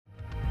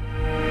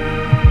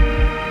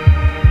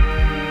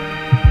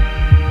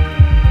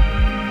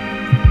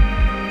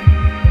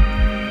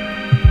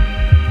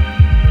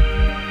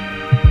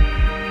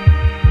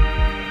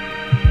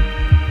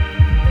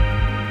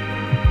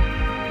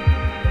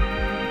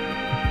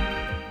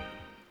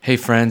Hey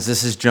friends,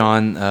 this is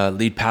John,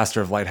 lead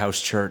pastor of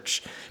Lighthouse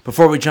Church.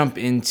 Before we jump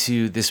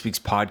into this week's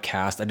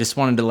podcast, I just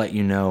wanted to let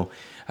you know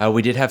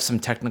we did have some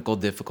technical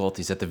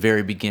difficulties at the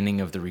very beginning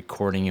of the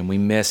recording, and we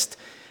missed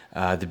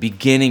the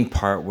beginning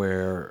part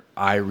where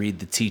I read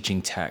the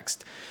teaching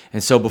text.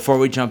 And so before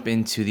we jump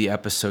into the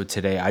episode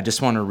today, I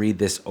just want to read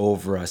this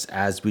over us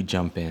as we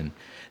jump in.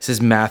 This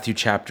is Matthew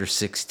chapter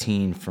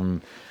 16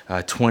 from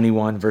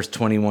 21, verse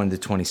 21 to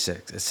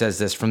 26. It says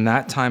this: "From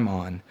that time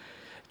on,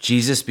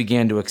 Jesus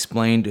began to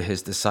explain to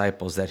his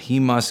disciples that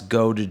he must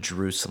go to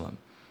Jerusalem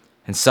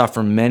and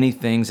suffer many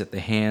things at the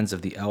hands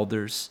of the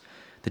elders,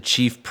 the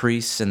chief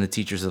priests, and the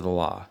teachers of the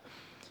law,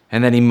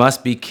 and that he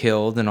must be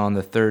killed and on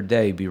the third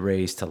day be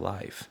raised to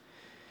life."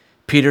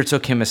 Peter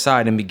took him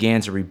aside and began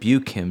to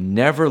rebuke him.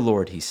 "Never,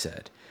 Lord," he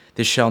said,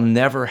 "this shall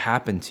never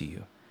happen to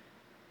you."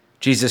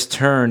 Jesus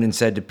turned and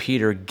said to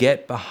Peter,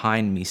 "Get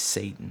behind me,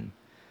 Satan.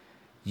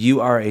 You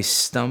are a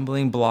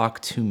stumbling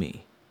block to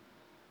me.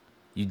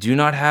 You do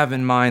not have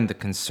in mind the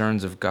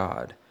concerns of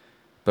God,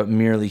 but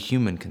merely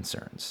human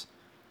concerns."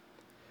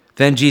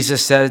 Then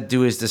Jesus said to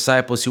his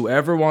disciples,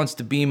 "Whoever wants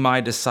to be my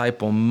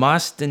disciple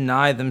must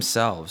deny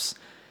themselves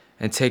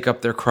and take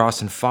up their cross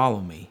and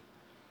follow me.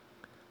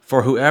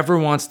 For whoever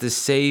wants to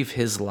save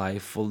his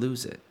life will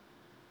lose it,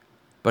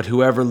 but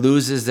whoever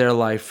loses their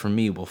life for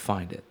me will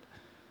find it.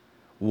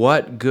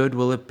 What good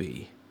will it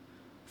be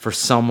for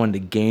someone to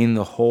gain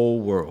the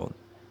whole world,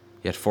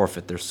 yet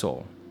forfeit their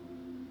soul?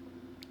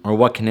 Or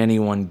what can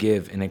anyone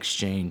give in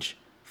exchange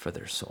for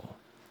their soul?"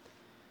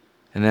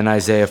 And then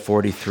Isaiah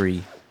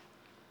 43,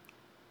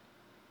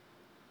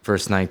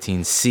 verse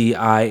 19, "See,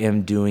 I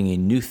am doing a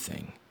new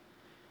thing.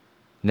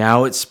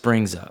 Now it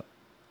springs up.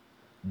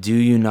 Do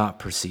you not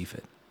perceive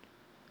it?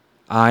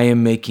 I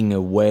am making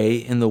a way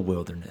in the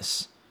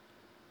wilderness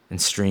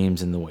and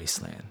streams in the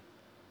wasteland."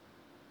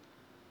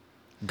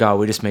 God,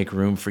 we just make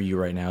room for you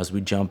right now as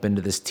we jump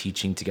into this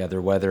teaching together,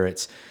 whether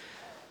it's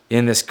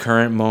in this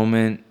current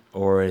moment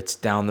or it's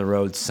down the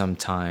road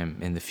sometime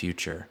in the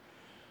future.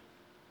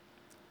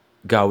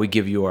 God, we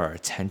give you our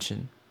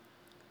attention.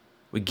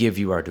 We give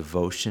you our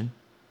devotion.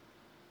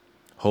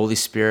 Holy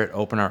Spirit,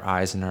 open our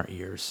eyes and our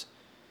ears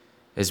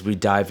as we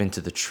dive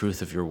into the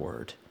truth of your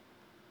word.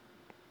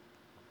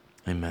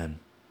 Amen.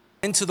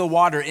 Into the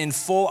water in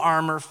full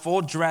armor,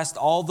 full dressed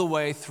all the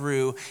way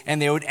through,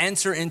 and they would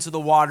enter into the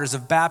waters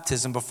of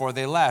baptism before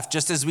they left,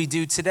 just as we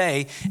do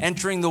today,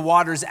 entering the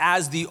waters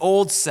as the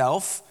old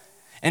self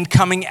and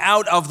coming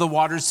out of the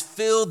waters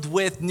filled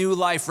with new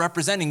life,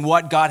 representing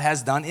what God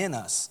has done in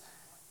us.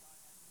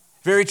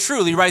 Very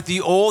truly, right? The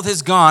old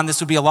has gone.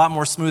 This would be a lot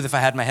more smooth if I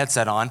had my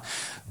headset on.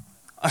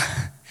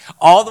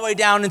 All the way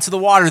down into the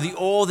water, the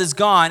old is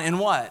gone, and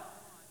what?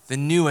 The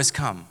new has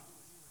come.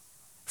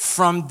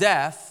 From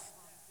death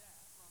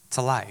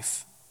to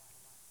life.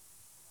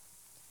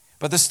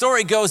 But the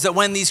story goes that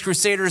when these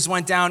crusaders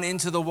went down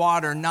into the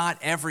water, not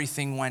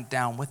everything went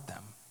down with them.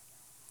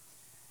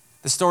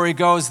 The story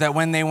goes that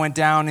when they went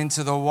down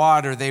into the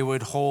water, they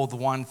would hold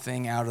one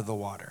thing out of the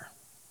water: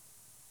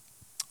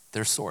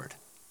 their sword.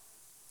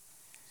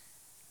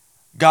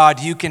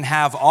 "God, you can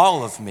have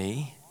all of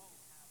me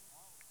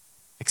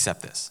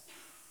except this.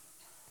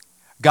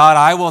 God,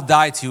 I will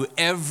die to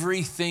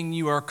everything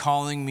you are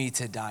calling me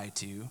to die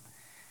to,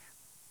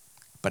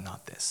 but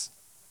not this.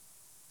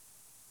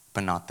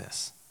 But not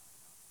this."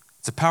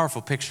 It's a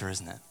powerful picture,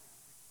 isn't it?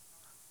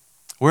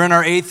 We're in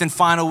our 8th and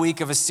final week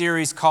of a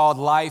series called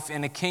Life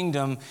in a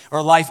Kingdom,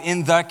 or Life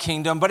in the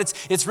Kingdom, but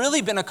it's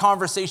really been a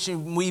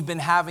conversation we've been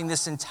having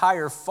this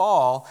entire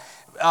fall,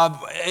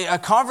 a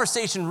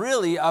conversation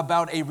really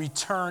about a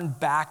return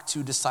back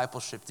to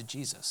discipleship to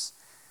Jesus.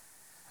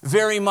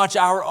 Very much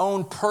our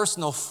own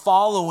personal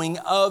following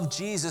of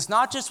Jesus,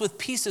 not just with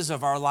pieces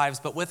of our lives,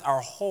 but with our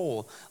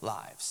whole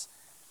lives.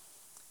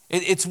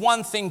 It's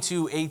one thing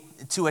to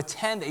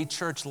attend a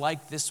church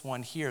like this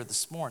one here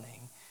this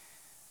morning,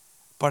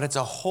 but it's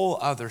a whole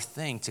other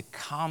thing to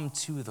come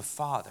to the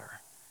Father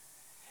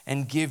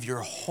and give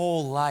your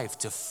whole life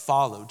to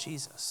follow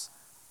Jesus.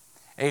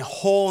 A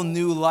whole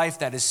new life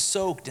that is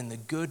soaked in the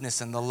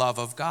goodness and the love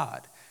of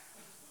God.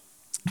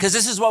 Because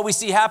this is what we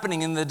see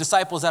happening in the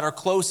disciples that are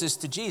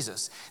closest to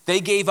Jesus. They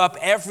gave up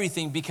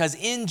everything because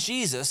in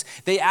Jesus,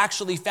 they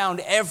actually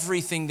found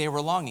everything they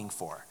were longing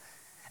for.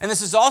 And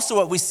this is also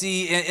what we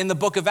see in the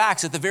book of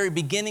Acts at the very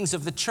beginnings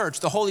of the church.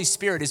 The Holy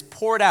Spirit is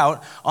poured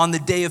out on the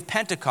day of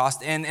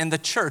Pentecost, and the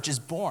church is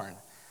born.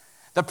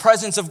 The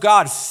presence of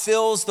God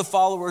fills the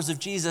followers of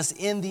Jesus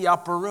in the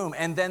upper room,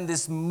 and then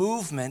this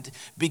movement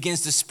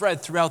begins to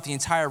spread throughout the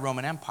entire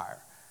Roman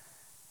Empire.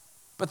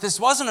 But this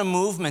wasn't a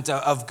movement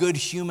of good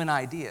human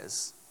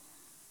ideas.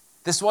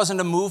 This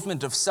wasn't a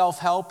movement of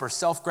self-help or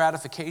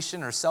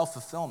self-gratification or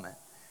self-fulfillment.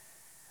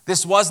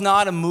 This was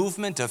not a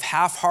movement of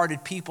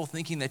half-hearted people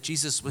thinking that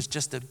Jesus was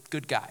just a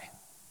good guy.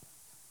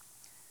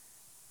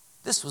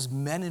 This was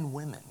men and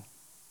women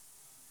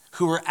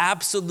who were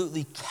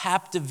absolutely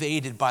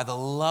captivated by the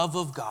love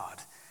of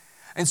God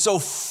and so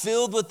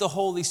filled with the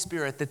Holy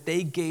Spirit that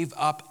they gave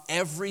up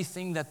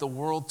everything that the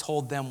world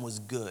told them was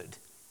good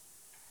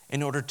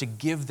in order to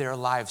give their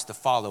lives to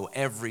follow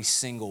every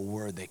single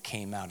word that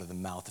came out of the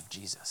mouth of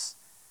Jesus.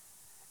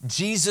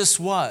 Jesus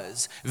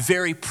was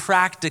very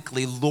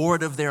practically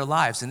Lord of their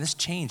lives, and this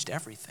changed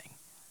everything.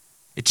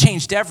 It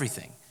changed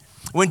everything.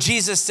 When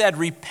Jesus said,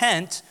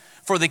 repent,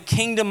 for the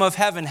kingdom of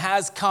heaven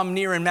has come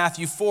near in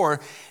Matthew 4,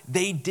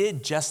 they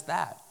did just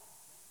that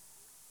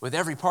with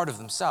every part of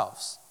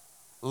themselves.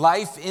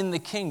 Life in the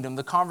kingdom,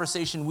 the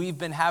conversation we've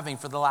been having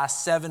for the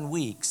last 7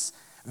 weeks,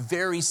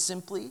 very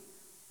simply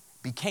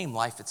became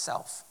life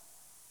itself.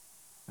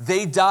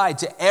 They died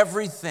to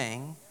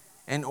everything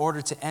in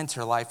order to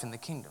enter life in the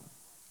kingdom.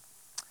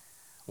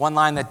 One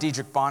line that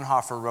Dietrich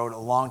Bonhoeffer wrote a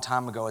long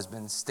time ago has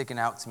been sticking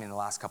out to me in the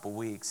last couple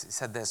weeks. He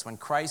said this: when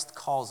Christ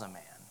calls a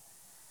man,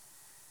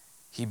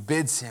 he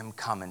bids him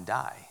come and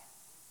die.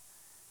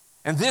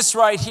 And this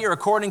right here,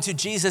 according to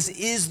Jesus,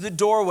 is the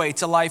doorway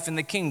to life in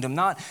the kingdom.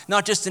 Not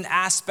just an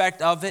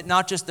aspect of it,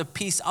 not just a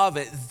piece of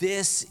it.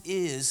 This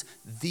is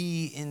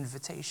the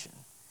invitation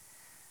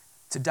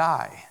to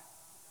die.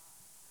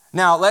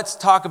 Now, let's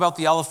talk about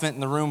the elephant in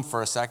the room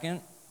for a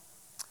second.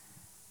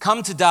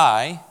 Come to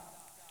die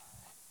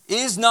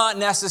is not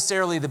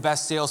necessarily the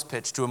best sales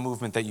pitch to a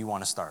movement that you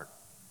want to start.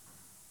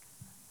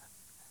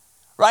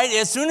 Right?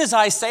 As soon as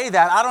I say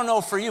that, I don't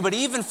know for you, but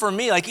even for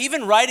me, like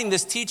even writing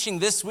this teaching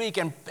this week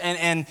and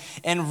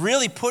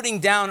really putting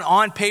down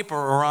on paper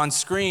or on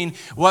screen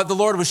what the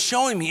Lord was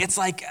showing me, it's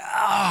like,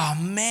 oh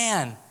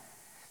man,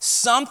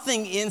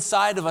 something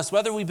inside of us,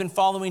 whether we've been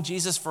following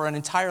Jesus for an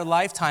entire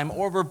lifetime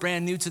or we're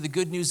brand new to the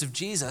good news of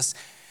Jesus,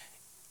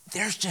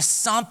 there's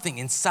just something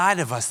inside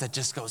of us that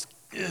just goes,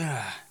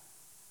 ugh.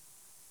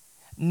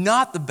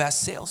 Not the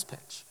best sales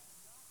pitch.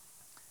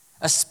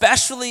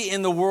 Especially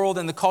in the world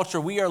and the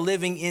culture we are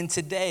living in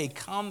today,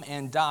 come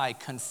and die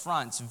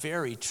confronts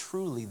very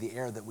truly the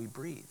air that we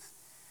breathe.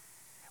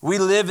 We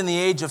live in the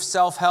age of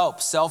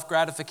self-help,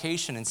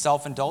 self-gratification, and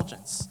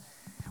self-indulgence.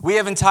 We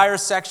have entire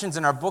sections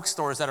in our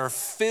bookstores that are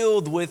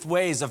filled with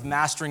ways of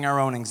mastering our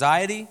own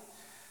anxiety,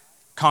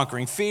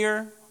 conquering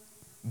fear,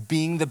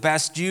 being the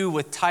best you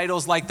with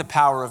titles like The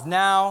Power of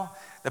Now,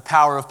 The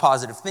Power of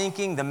Positive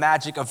Thinking, The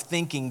Magic of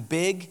Thinking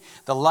Big,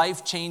 The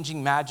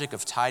Life-Changing Magic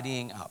of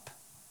Tidying Up.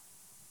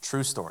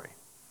 True story.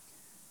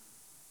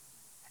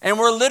 And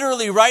we're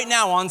literally right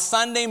now on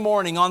Sunday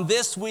morning, on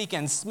this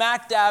weekend,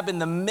 smack dab in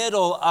the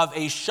middle of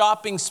a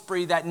shopping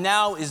spree that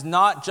now is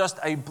not just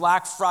a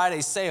Black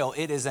Friday sale,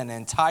 it is an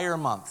entire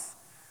month.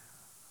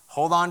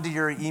 Hold on to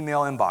your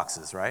email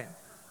inboxes, right?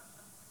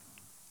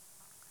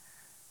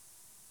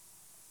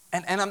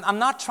 And I'm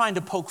not trying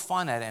to poke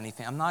fun at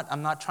anything. I'm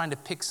not trying to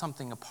pick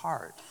something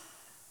apart.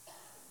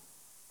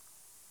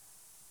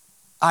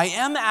 I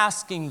am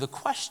asking the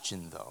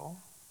question, though,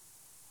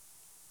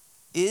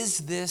 is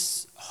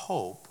this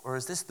hope, or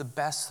is this the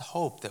best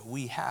hope that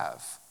we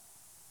have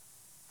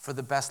for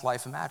the best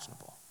life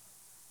imaginable?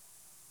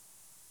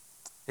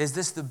 Is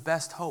this the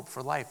best hope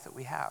for life that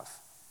we have?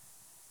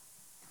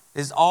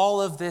 Is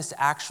all of this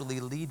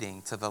actually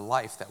leading to the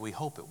life that we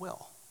hope it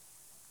will?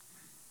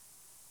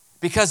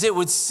 Because it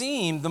would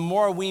seem the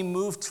more we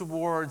move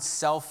towards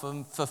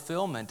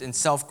self-fulfillment and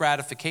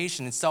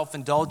self-gratification and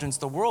self-indulgence,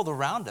 the world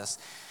around us,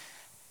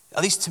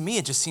 at least to me,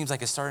 it just seems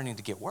like it's starting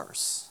to get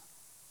worse.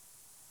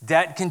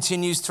 Debt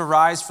continues to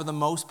rise for the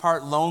most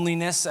part.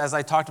 Loneliness, as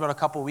I talked about a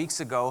couple weeks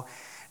ago,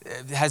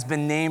 has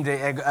been named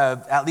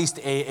at least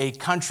a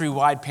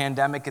countrywide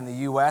pandemic in the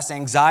U.S.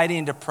 Anxiety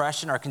and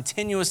depression are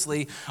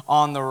continuously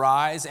on the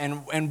rise,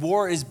 and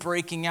war is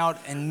breaking out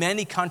in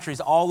many countries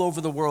all over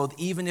the world,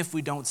 even if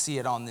we don't see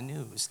it on the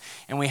news.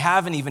 And we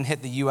haven't even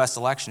hit the U.S.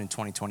 election in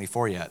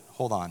 2024 yet.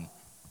 Hold on.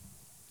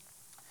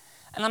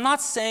 And I'm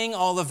not saying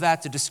all of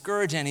that to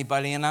discourage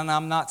anybody, and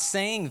I'm not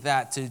saying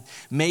that to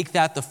make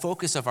that the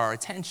focus of our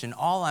attention.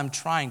 All I'm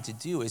trying to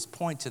do is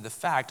point to the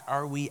fact,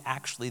 are we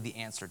actually the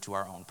answer to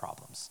our own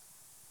problems?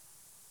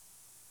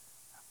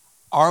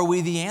 Are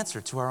we the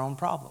answer to our own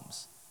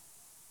problems?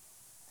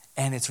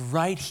 And it's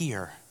right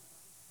here,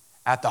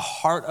 at the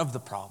heart of the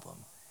problem,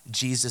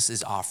 Jesus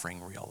is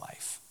offering real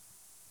life,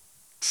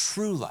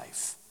 true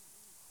life,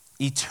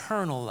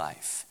 eternal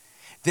life.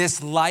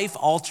 This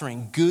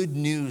life-altering good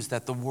news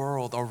that the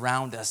world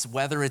around us,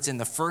 whether it's in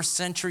the first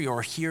century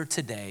or here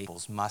today,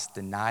 must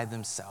deny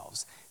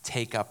themselves,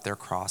 take up their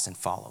cross, and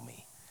follow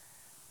me.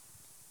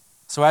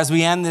 So as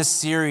we end this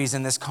series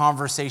and this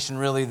conversation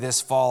really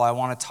this fall, I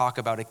want to talk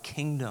about a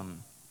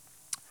kingdom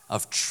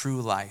of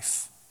true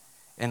life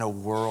in a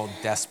world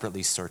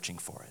desperately searching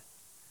for it.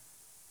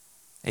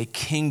 A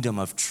kingdom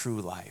of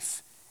true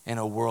life in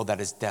a world that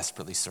is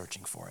desperately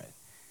searching for it.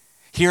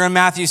 Here in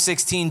Matthew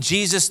 16,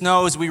 Jesus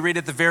knows, we read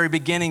at the very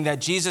beginning, that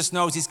Jesus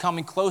knows he's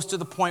coming close to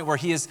the point where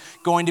he is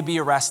going to be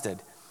arrested.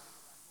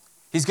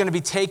 He's going to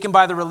be taken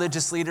by the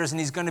religious leaders,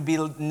 and he's going to be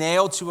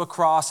nailed to a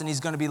cross, and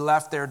he's going to be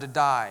left there to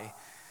die.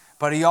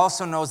 But he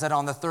also knows that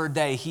on the third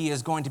day, he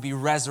is going to be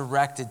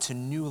resurrected to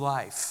new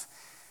life.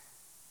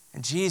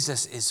 And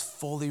Jesus is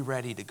fully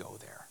ready to go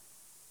there.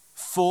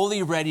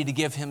 Fully ready to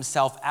give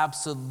himself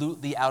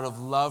absolutely out of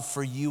love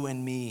for you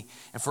and me,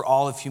 and for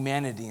all of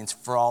humanity, and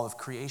for all of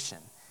creation.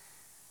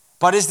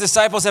 But his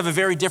disciples have a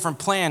very different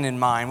plan in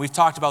mind. We've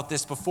talked about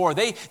this before.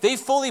 They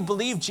fully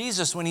believed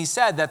Jesus when he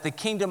said that the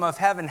kingdom of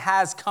heaven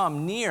has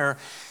come near.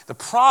 The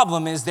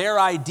problem is their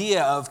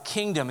idea of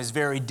kingdom is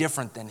very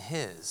different than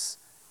his.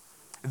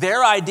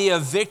 Their idea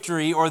of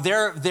victory, or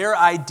their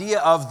idea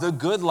of the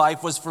good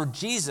life, was for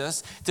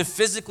Jesus to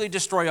physically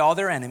destroy all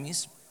their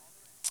enemies,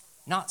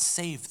 not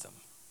save them.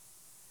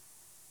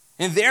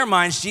 In their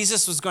minds,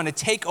 Jesus was going to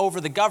take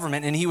over the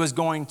government and he was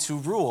going to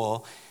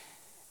rule,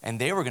 and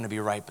they were going to be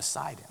right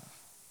beside him.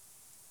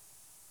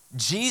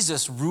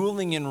 Jesus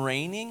ruling and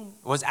reigning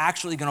was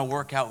actually going to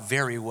work out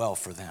very well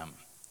for them.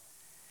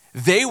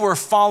 They were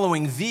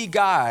following the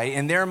guy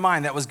in their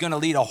mind that was going to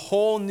lead a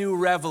whole new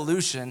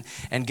revolution,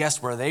 and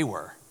guess where they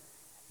were?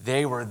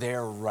 They were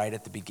there right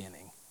at the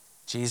beginning.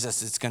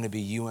 Jesus, it's going to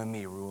be you and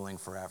me ruling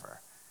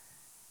forever.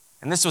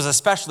 And this was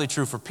especially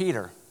true for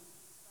Peter.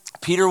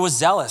 Peter was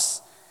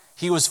zealous.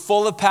 He was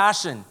full of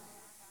passion,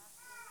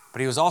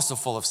 but he was also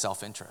full of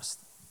self-interest.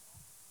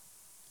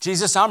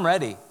 Jesus, I'm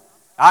ready.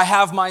 I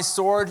have my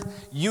sword.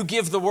 You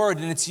give the word,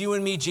 and it's you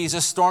and me,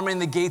 Jesus, storming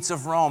the gates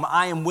of Rome.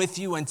 I am with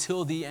you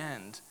until the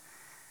end.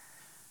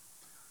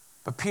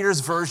 But Peter's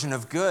version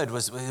of good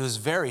was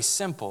very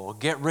simple.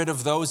 Get rid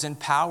of those in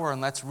power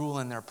and let's rule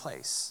in their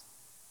place.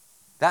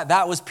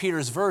 That was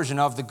Peter's version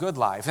of the good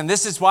life. And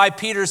this is why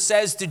Peter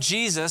says to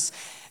Jesus,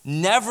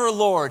 never,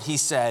 Lord, he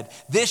said,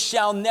 this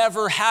shall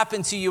never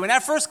happen to you. And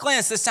at first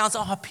glance, this sounds,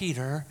 oh,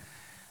 Peter,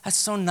 that's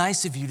so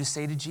nice of you to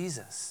say to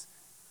Jesus.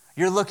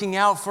 You're looking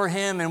out for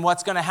him and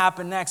what's going to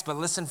happen next. But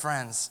listen,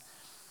 friends,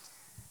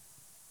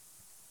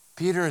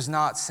 Peter is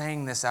not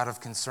saying this out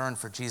of concern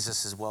for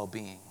Jesus'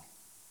 well-being.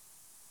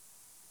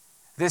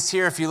 This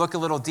here, if you look a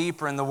little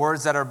deeper in the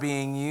words that are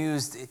being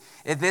used,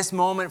 at this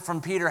moment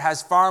from Peter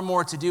has far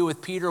more to do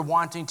with Peter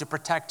wanting to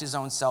protect his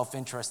own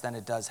self-interest than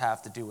it does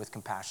have to do with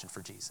compassion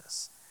for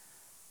Jesus.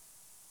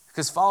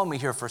 Because follow me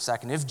here for a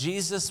second. If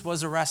Jesus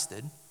was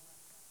arrested,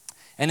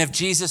 and if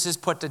Jesus is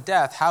put to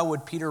death, how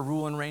would Peter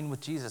rule and reign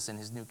with Jesus in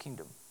his new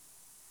kingdom?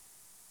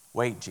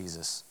 Wait,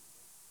 Jesus.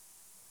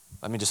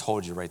 Let me just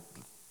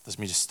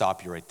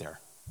stop you right there.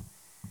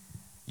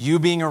 You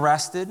being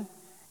arrested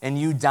and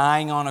you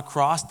dying on a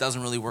cross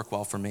doesn't really work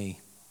well for me.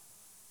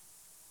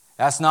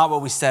 That's not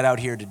what we set out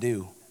here to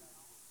do.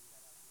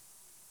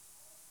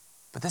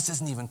 But this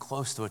isn't even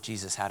close to what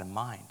Jesus had in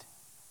mind.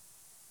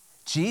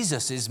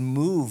 Jesus is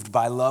moved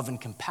by love and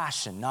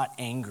compassion, not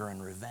anger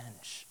and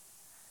revenge.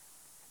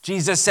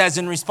 Jesus says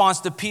in response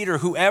to Peter,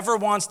 whoever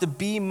wants to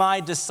be my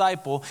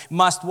disciple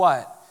must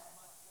what?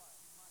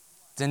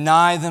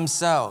 Deny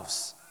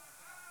themselves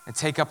and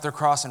take up their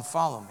cross and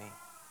follow me.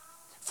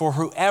 For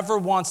whoever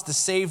wants to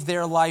save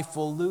their life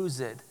will lose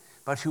it,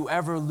 but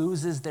whoever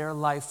loses their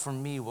life for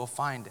me will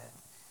find it.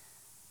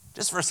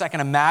 Just for a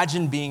second,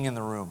 imagine being in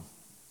the room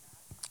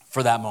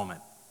for that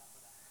moment.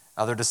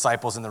 Other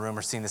disciples in the room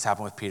are seeing this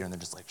happen with Peter, and they're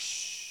just like,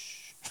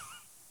 shh.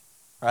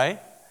 Right?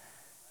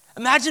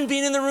 Imagine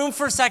being in the room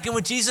for a second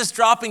with Jesus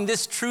dropping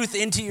this truth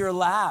into your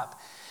lap.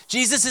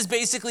 Jesus is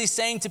basically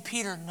saying to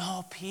Peter,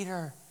 no,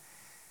 Peter.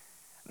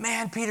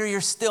 Man, Peter,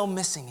 you're still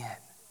missing it.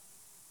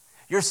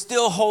 You're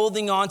still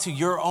holding on to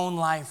your own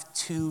life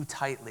too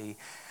tightly.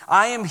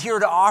 I am here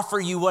to offer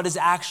you what is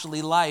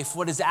actually life,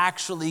 what is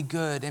actually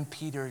good. And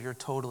Peter, you're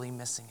totally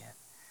missing it.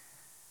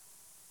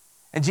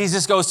 And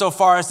Jesus goes so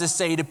far as to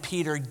say to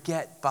Peter,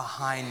 get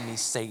behind me,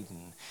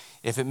 Satan.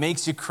 If it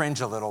makes you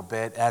cringe a little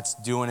bit, that's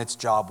doing its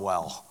job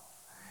well.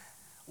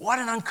 What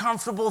an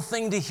uncomfortable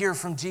thing to hear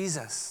from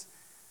Jesus.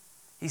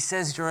 He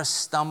says, you're a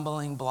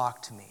stumbling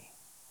block to me.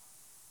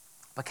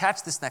 But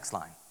catch this next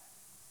line.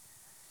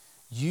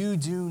 You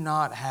do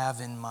not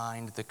have in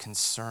mind the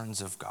concerns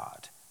of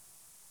God,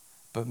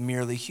 but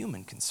merely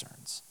human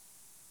concerns.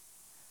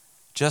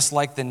 Just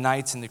like the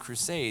knights in the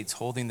Crusades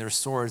holding their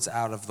swords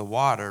out of the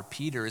water,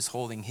 Peter is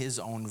holding his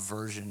own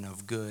version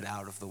of good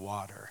out of the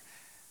water.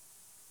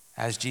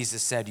 As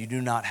Jesus said, you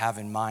do not have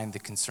in mind the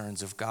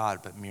concerns of God,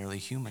 but merely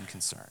human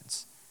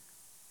concerns.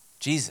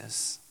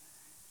 Jesus,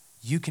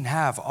 you can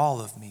have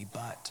all of me,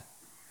 but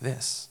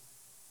this.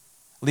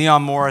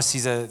 Leon Morris,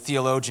 he's a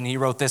theologian, he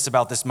wrote this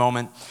about this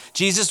moment.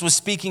 Jesus was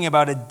speaking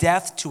about a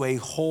death to a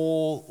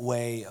whole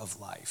way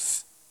of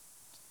life.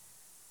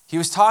 He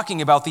was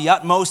talking about the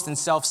utmost in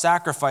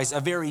self-sacrifice, a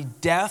very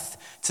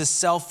death to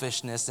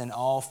selfishness and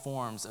all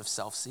forms of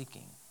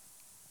self-seeking.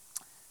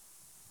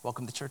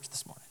 Welcome to church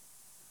this morning.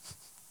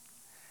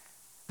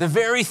 The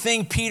very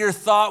thing Peter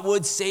thought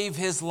would save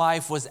his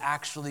life was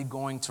actually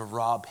going to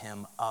rob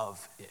him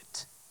of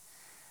it.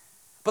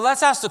 But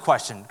let's ask the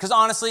question, because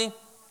honestly,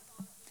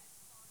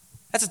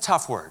 that's a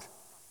tough word.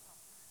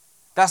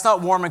 That's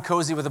not warm and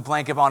cozy with a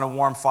blanket on a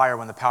warm fire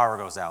when the power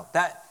goes out.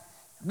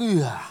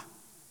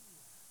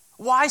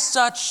 Why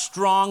such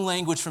strong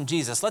language from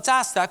Jesus? Let's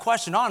ask that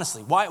question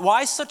honestly.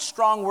 Why such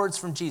strong words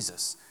from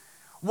Jesus?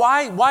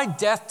 Why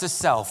death to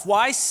self?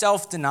 Why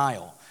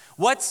self-denial?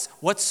 What's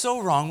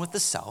so wrong with the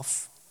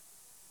self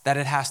that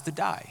it has to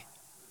die?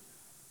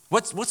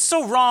 What's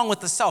so wrong with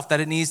the self that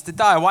it needs to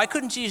die? Why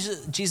couldn't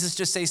Jesus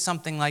just say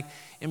something like,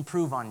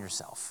 improve on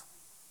yourself?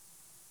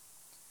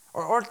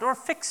 Or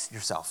fix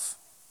yourself.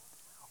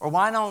 Or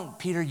why don't,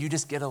 Peter, you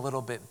just get a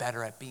little bit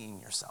better at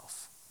being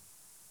yourself?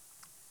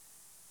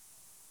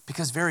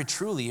 Because very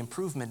truly,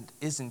 improvement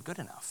isn't good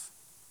enough.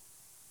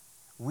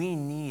 We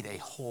need a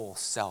whole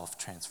self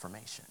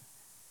transformation.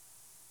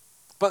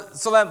 But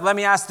so let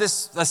me ask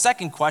this a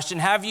second question.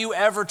 Have you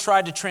ever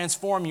tried to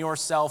transform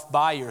yourself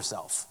by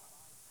yourself?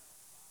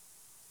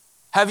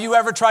 Have you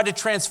ever tried to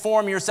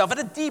transform yourself at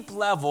a deep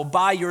level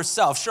by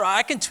yourself? Sure,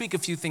 I can tweak a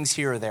few things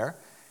here or there.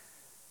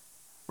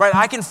 Right?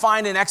 I can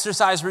find an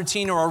exercise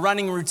routine or a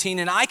running routine,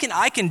 and I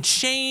can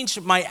change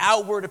my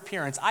outward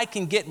appearance. I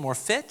can get more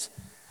fit.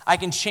 I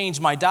can change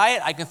my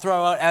diet. I can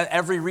throw out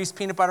every Reese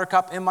peanut butter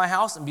cup in my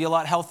house and be a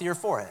lot healthier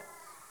for it.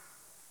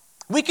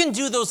 We can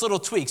do those little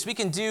tweaks. We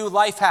can do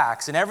life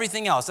hacks and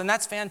everything else, and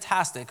that's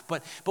fantastic.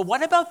 But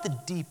what about the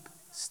deep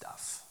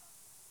stuff?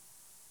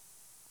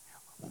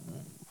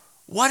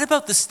 What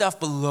about the stuff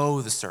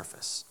below the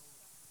surface?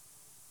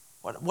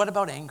 What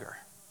about anger,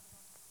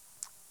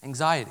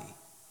 anxiety,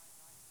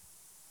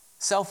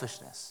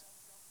 selfishness?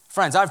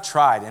 Friends, I've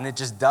tried, and it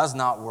just does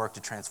not work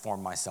to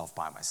transform myself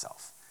by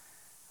myself.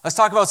 Let's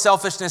talk about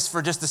selfishness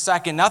for just a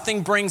second.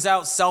 Nothing brings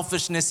out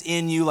selfishness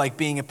in you like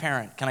being a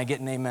parent. Can I get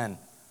an amen?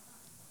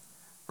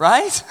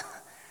 Right?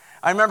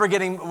 I remember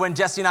when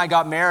Jesse and I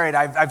got married,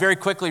 I very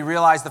quickly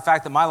realized the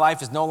fact that my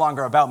life is no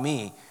longer about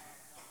me.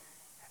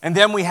 And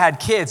then we had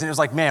kids, and it was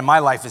like, man, my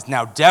life is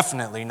now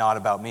definitely not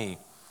about me.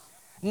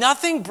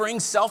 Nothing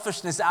brings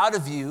selfishness out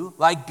of you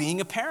like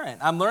being a parent.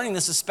 I'm learning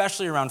this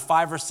especially around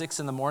 5 or 6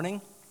 in the morning.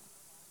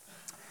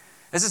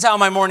 This is how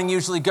my morning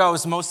usually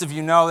goes. Most of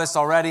you know this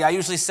already. I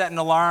usually set an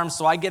alarm,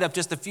 so I get up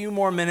just a few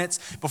more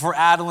minutes before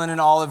Adeline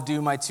and Olive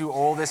do, my 2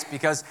 oldest,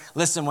 because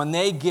listen, when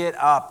they get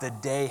up, the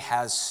day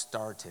has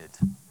started.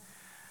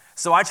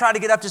 So I try to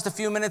get up just a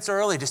few minutes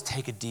early, just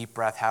take a deep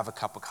breath, have a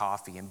cup of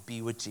coffee, and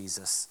be with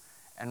Jesus,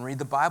 and read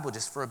the Bible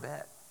just for a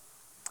bit.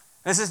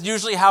 This is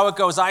usually how it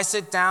goes. I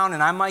sit down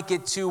and I might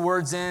get 2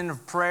 words in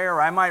of prayer,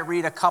 or I might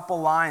read a couple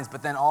lines,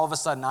 but then all of a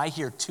sudden I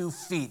hear 2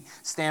 feet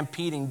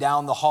stampeding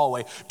down the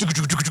hallway,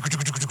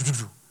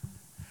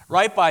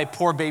 right by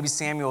poor baby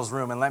Samuel's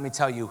room. And let me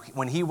tell you,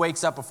 when he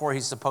wakes up before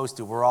he's supposed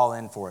to, we're all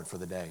in for it for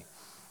the day.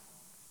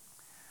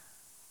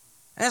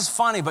 And it's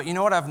funny, but you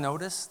know what I've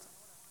noticed?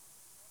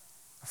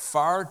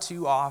 Far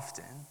too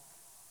often,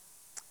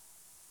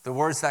 the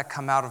words that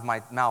come out of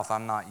my mouth,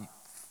 I'm not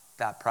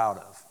that proud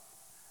of.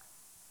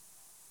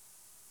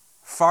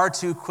 Far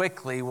too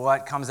quickly,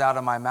 what comes out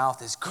of my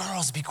mouth is,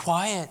 girls, be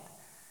quiet.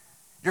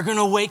 You're going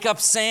to wake up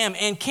Sam.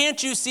 And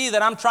can't you see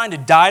that I'm trying to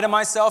die to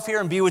myself here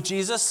and be with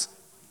Jesus?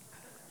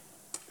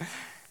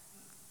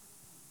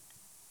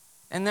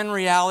 And then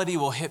reality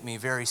will hit me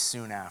very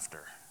soon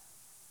after.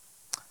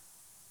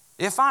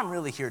 If I'm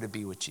really here to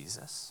be with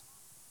Jesus,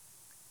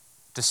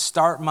 to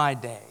start my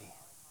day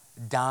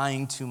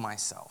dying to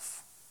myself,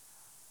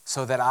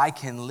 so that I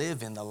can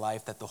live in the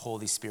life that the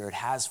Holy Spirit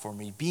has for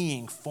me,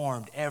 being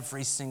formed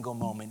every single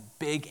moment,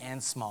 big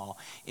and small,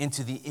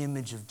 into the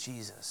image of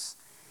Jesus.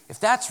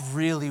 If that's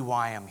really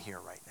why I'm here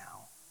right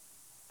now,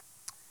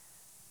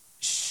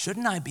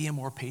 shouldn't I be a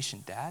more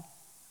patient dad?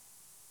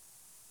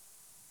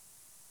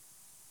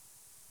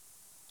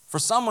 For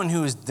someone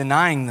who is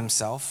denying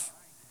themselves,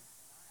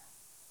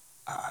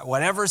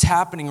 whatever's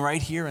happening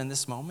right here in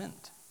this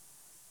moment,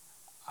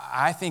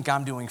 I think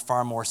I'm doing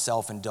far more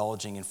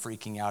self-indulging and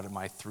freaking out at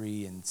my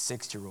 3- and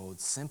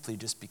 6-year-olds simply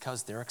just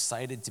because they're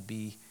excited to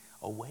be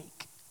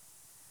awake.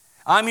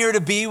 I'm here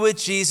to be with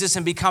Jesus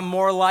and become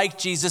more like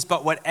Jesus,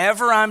 but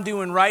whatever I'm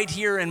doing right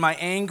here in my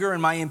anger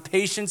and my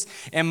impatience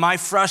and my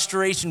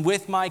frustration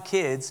with my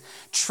kids,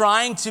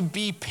 trying to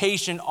be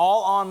patient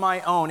all on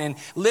my own and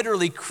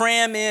literally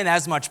cram in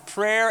as much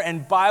prayer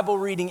and Bible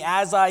reading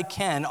as I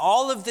can,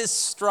 all of this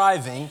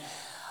striving,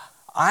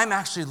 I'm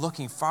actually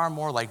looking far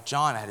more like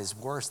John at his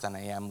worst than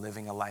I am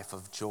living a life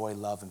of joy,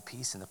 love, and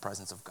peace in the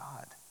presence of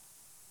God.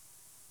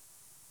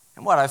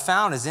 And what I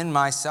found is in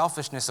my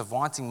selfishness of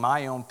wanting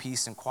my own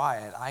peace and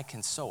quiet, I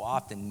can so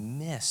often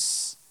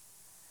miss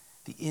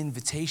the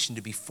invitation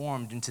to be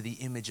formed into the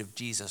image of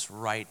Jesus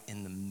right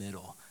in the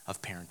middle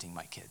of parenting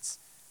my kids.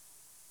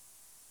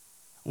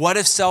 What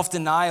if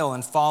self-denial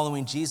and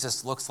following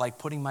Jesus looks like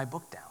putting my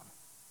book down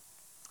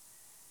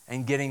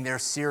and getting their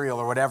cereal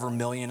or whatever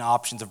million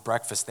options of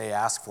breakfast they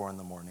ask for in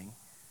the morning,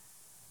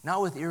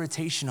 not with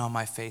irritation on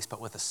my face, but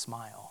with a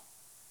smile,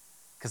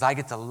 because I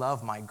get to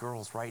love my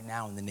girls right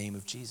now in the name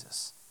of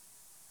Jesus?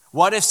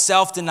 What if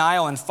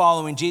self-denial and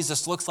following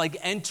Jesus looks like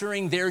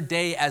entering their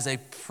day as a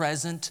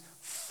present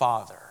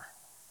father,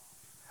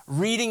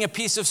 reading a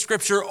piece of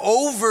scripture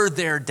over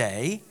their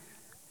day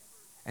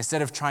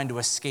instead of trying to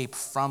escape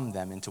from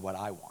them into what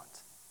I want?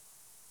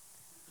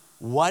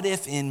 What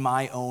if in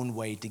my own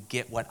way to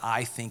get what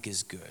I think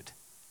is good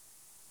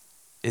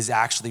is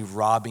actually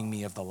robbing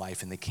me of the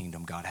life and the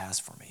kingdom God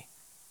has for me?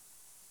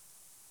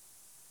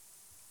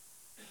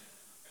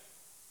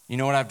 You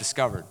know what I've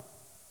discovered?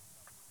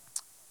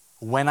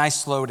 When I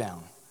slow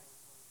down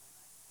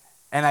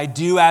And I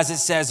do, as it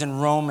says in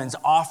Romans,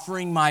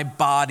 offering my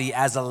body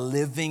as a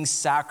living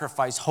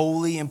sacrifice,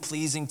 holy and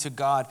pleasing to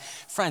God.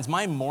 Friends,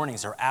 my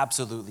mornings are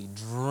absolutely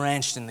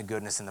drenched in the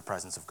goodness and the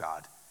presence of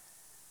God.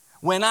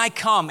 When I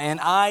come and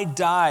I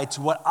die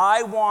to what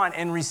I want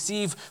and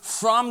receive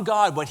from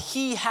God, what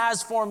He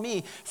has for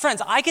me,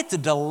 friends, I get to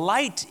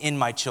delight in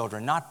my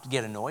children, not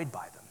get annoyed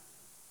by them.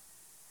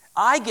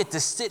 I get to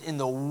sit in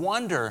the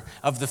wonder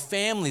of the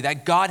family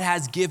that God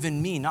has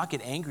given me, not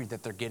get angry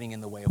that they're getting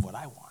in the way of what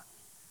I want.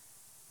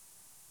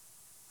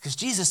 Because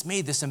Jesus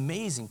made this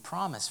amazing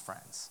promise,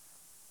 friends.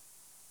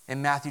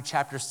 In Matthew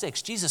chapter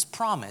 6, Jesus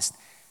promised,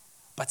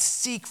 but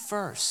seek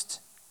first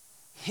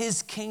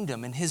His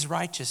kingdom and His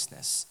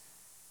righteousness.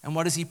 And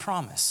what does He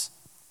promise?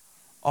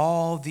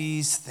 All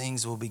these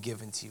things will be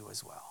given to you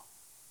as well.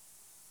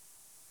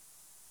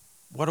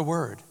 What a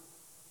word.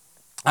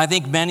 I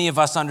think many of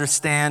us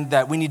understand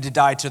that we need to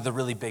die to the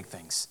really big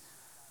things,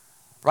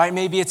 right?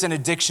 Maybe it's an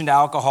addiction to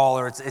alcohol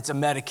or it's a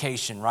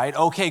medication, right?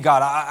 Okay,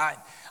 God,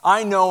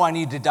 I know I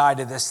need to die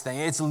to this thing.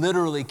 It's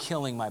literally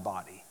killing my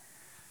body.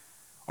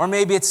 Or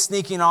maybe it's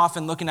sneaking off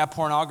and looking at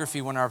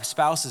pornography when our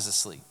spouse is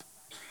asleep.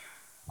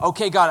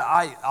 Okay, God,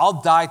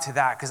 I'll die to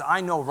that because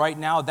I know right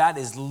now that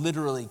is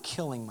literally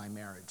killing my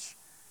marriage.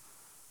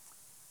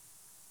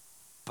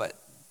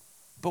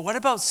 But what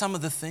about some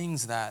of the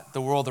things that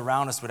the world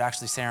around us would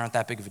actually say aren't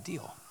that big of a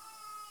deal?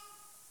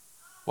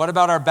 What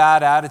about our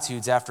bad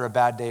attitudes after a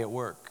bad day at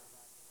work?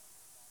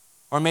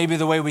 Or maybe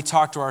the way we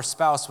talk to our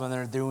spouse when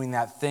they're doing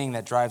that thing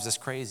that drives us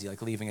crazy,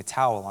 like leaving a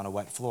towel on a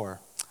wet floor.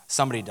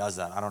 Somebody does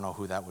that. I don't know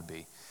who that would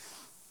be.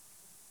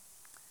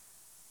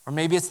 Or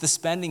maybe it's the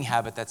spending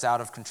habit that's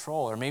out of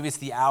control. Or maybe it's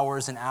the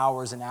hours and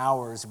hours and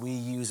hours we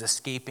use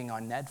escaping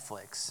on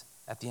Netflix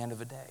at the end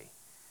of a day.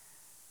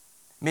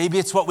 Maybe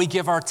it's what we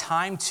give our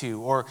time to,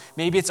 or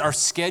maybe it's our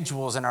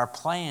schedules and our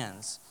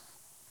plans.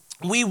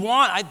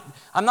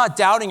 I'm not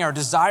doubting our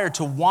desire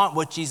to want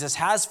what Jesus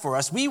has for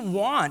us. We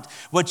want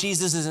what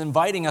Jesus is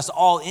inviting us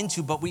all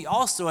into, but we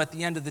also, at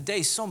the end of the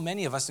day, so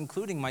many of us,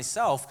 including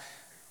myself,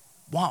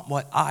 want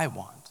what I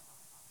want.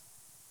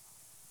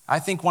 I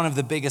think one of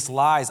the biggest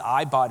lies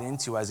I bought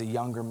into as a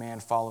younger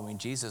man following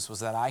Jesus was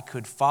that I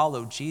could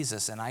follow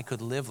Jesus and I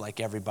could live like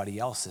everybody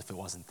else if it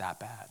wasn't that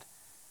bad.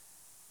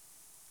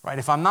 Right?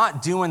 If I'm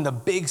not doing the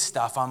big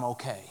stuff, I'm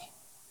okay.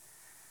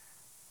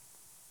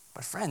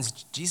 But friends,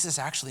 Jesus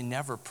actually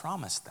never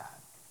promised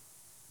that.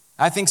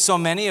 I think so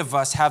many of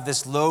us have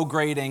this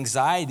low-grade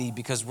anxiety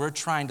because we're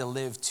trying to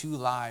live two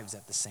lives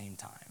at the same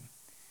time.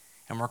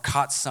 And we're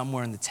caught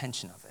somewhere in the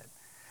tension of it.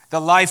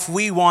 The life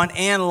we want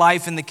and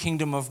life in the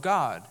kingdom of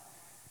God.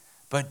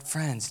 But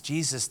friends,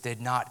 Jesus did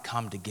not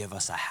come to give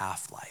us a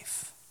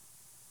half-life.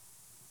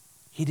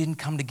 He didn't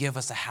come to give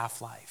us a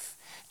half-life.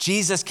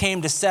 Jesus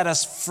came to set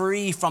us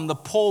free from the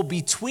pull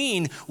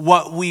between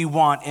what we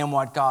want and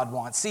what God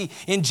wants. See,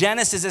 in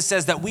Genesis it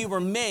says that we were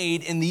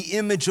made in the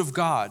image of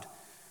God.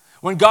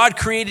 When God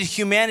created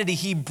humanity,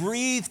 He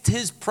breathed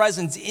His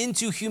presence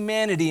into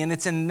humanity, and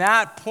it's in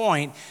that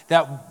point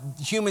that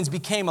humans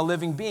became a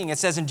living being. It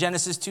says in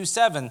Genesis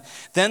 2:7,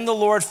 then the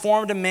Lord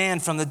formed a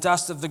man from the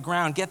dust of the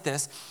ground, get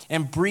this,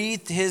 and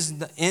breathed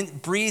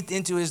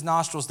into his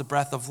nostrils the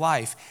breath of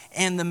life,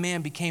 and the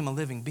man became a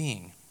living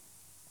being.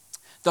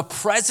 The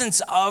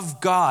presence of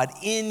God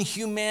in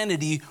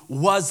humanity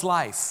was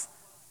life.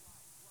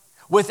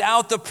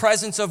 Without the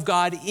presence of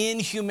God in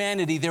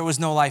humanity, there was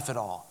no life at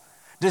all.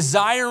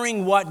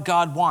 Desiring what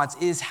God wants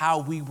is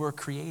how we were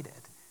created.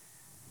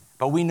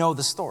 But we know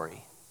the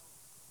story.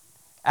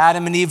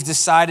 Adam and Eve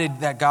decided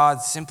that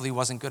God simply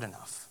wasn't good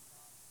enough.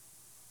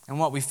 And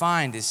what we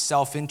find is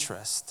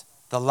self-interest,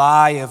 the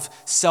lie of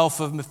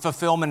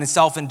self-fulfillment and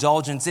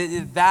self-indulgence.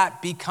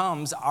 That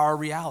becomes our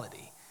reality.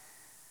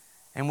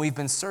 And we've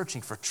been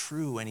searching for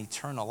true and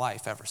eternal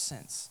life ever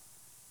since.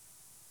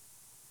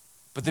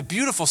 But the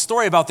beautiful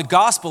story about the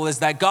gospel is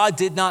that God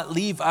did not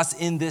leave us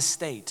in this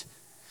state.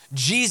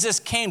 Jesus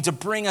came to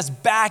bring us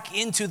back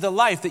into the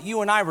life that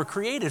you and I were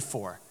created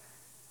for,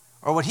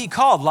 or what He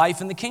called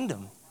life in the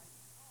kingdom.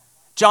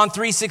 John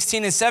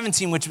 3:16 and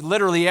 17, which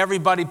literally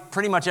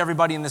pretty much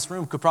everybody in this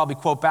room could probably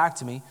quote back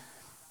to me.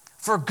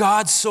 For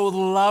God so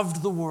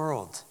loved the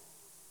world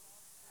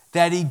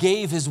that He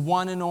gave His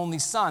one and only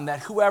Son,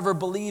 that whoever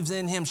believes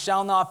in Him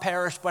shall not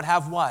perish, but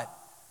have what?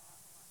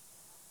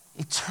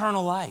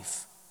 Eternal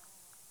life.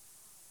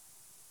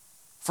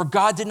 For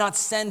God did not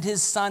send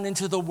His Son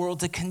into the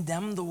world to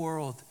condemn the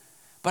world,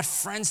 but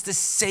friends, to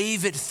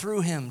save it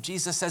through Him.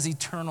 Jesus says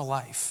eternal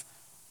life.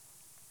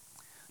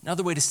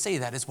 Another way to say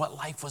that is what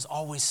life was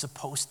always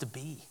supposed to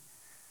be.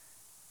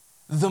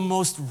 The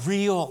most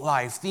real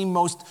life, the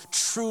most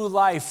true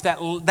life that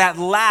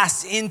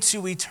lasts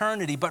into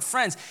eternity. But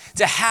friends,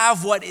 to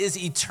have what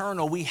is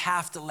eternal, we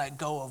have to let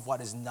go of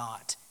what is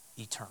not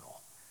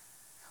eternal.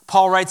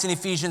 Paul writes in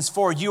Ephesians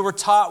 4, you were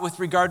taught with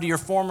regard to your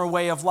former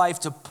way of life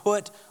to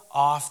put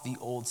off the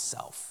old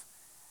self,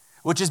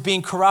 which is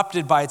being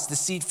corrupted by its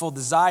deceitful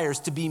desires,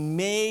 to be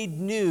made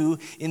new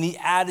in the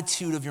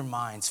attitude of your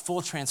minds,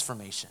 full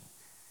transformation.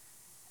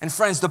 And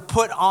friends, to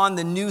put on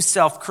the new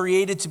self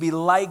created to be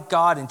like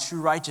God in true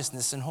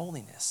righteousness and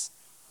holiness.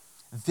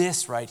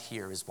 This right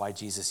here is why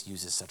Jesus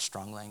uses such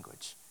strong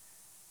language.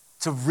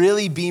 To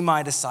really be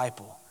my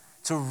disciple,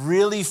 to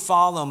really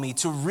follow me,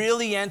 to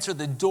really enter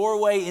the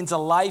doorway into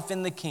life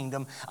in the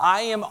kingdom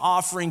I am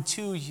offering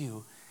to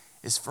you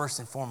is first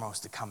and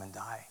foremost to come and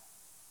die.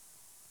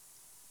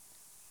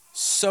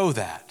 So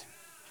that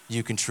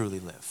you can truly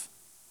live.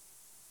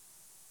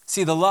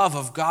 See, the love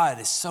of God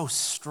is so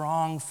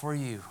strong for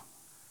you.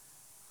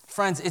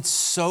 Friends, it's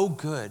so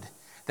good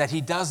that he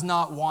does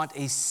not want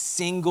a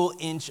single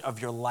inch of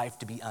your life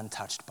to be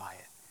untouched by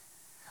it.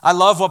 I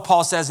love what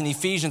Paul says in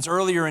Ephesians,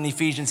 earlier in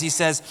Ephesians. He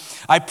says,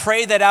 I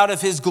pray that out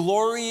of his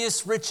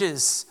glorious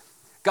riches,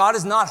 God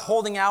is not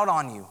holding out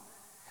on you.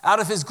 Out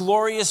of his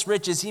glorious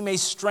riches, he may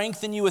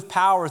strengthen you with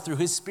power through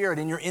his Spirit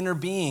in your inner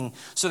being,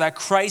 so that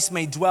Christ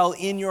may dwell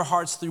in your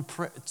hearts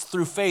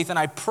through faith. And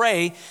I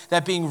pray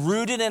that being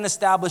rooted and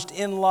established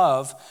in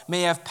love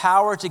may have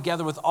power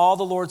together with all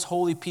the Lord's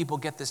holy people.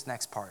 Get this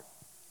next part.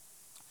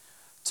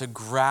 To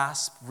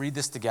grasp, read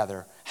this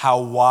together,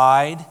 how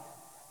wide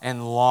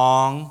and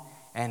long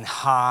and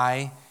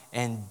high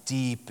and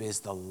deep is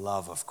the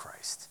love of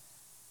Christ.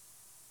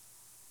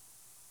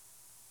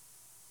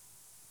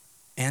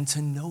 And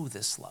to know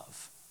this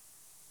love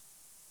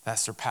that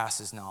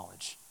surpasses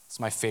knowledge. It's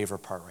my favorite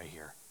part right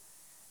here.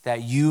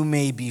 That you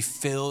may be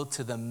filled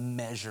to the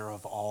measure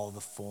of all the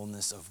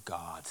fullness of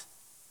God.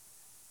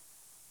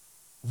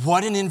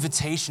 What an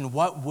invitation.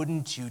 What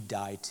wouldn't you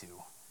die to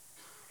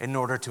in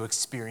order to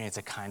experience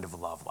a kind of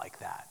love like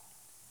that?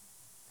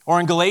 Or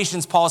in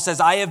Galatians, Paul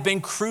says, I have been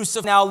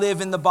crucified, now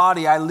live in the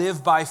body. I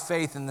live by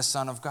faith in the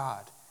Son of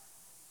God,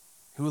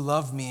 who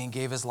loved me and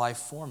gave his life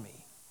for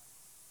me.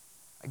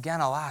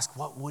 Again, I'll ask,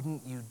 what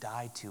wouldn't you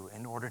die to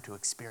in order to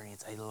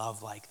experience a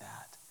love like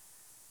that?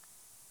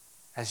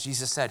 As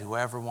Jesus said,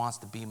 whoever wants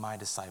to be my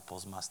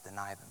disciples must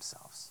deny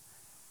themselves.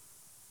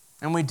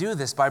 And we do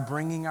this by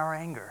bringing our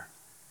anger,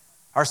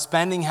 our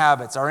spending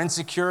habits, our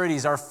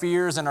insecurities, our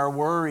fears and our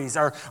worries,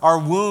 our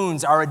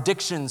wounds, our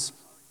addictions,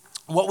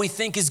 what we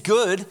think is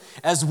good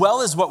as well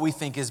as what we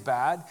think is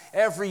bad,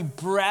 every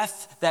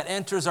breath that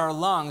enters our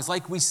lungs,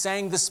 like we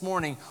sang this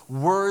morning,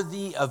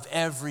 worthy of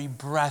every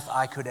breath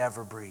I could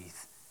ever breathe.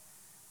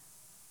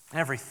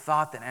 Every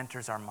thought that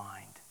enters our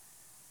mind,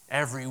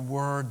 every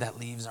word that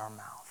leaves our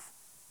mouth,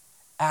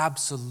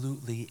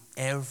 absolutely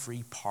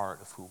every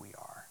part of who we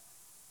are.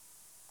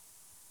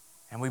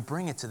 And we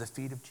bring it to the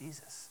feet of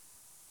Jesus.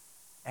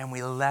 And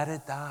we let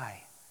it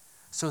die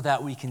so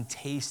that we can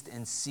taste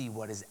and see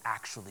what is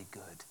actually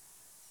good.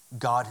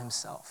 God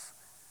himself.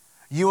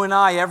 You and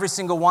I, every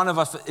single one of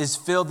us is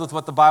filled with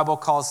what the Bible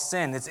calls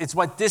sin. It's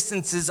what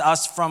distances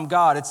us from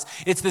God.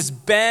 It's this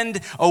bend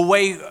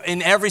away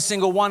in every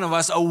single one of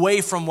us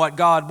away from what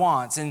God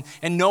wants. And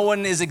no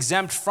one is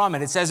exempt from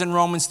it. It says in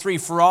Romans 3,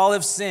 for all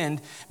have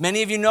sinned.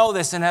 Many of you know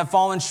this and have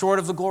fallen short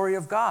of the glory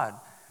of God.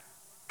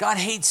 God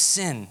hates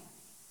sin.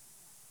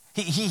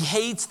 He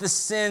hates the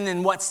sin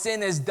and what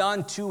sin has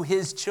done to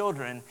his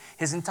children,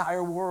 his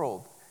entire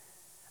world.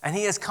 And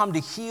he has come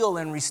to heal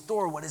and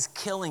restore what is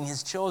killing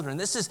his children.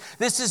 This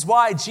is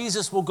why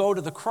Jesus will go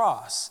to the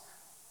cross.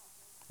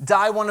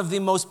 Die one of the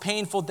most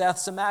painful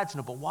deaths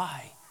imaginable.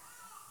 Why?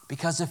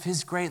 Because of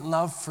his great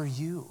love for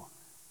you.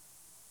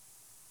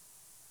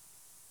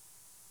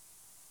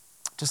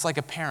 Just like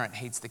a parent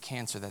hates the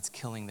cancer that's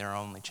killing their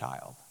only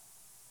child.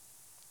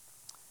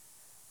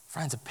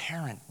 Friends, a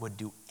parent would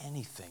do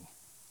anything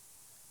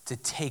to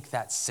take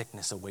that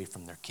sickness away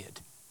from their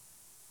kid.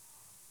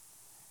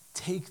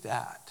 Take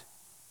that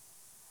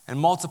and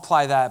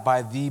multiply that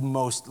by the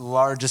most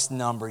largest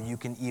number you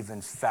can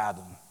even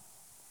fathom.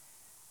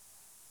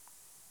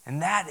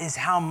 And that is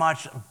how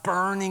much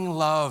burning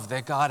love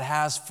that God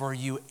has for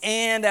you.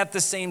 And at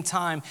the same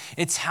time,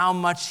 it's how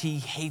much he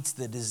hates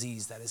the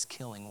disease that is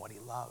killing what he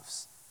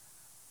loves.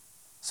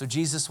 So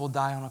Jesus will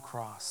die on a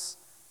cross,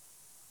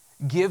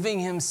 giving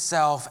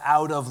himself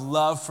out of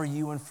love for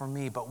you and for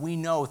me. But we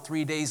know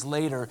 3 days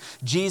later,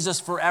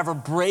 Jesus forever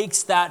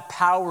breaks that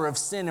power of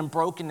sin and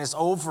brokenness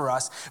over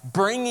us,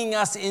 bringing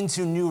us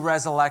into new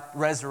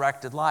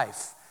resurrected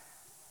life.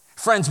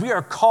 Friends, we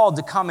are called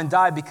to come and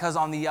die because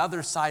on the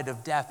other side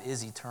of death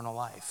is eternal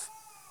life.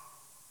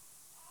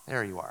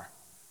 There you are.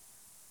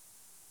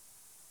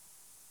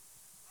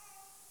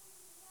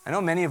 I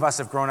know many of us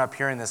have grown up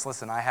hearing this.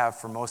 Listen, I have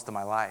for most of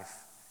my life.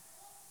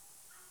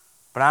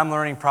 But I'm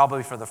learning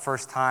probably for the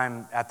first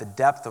time at the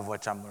depth of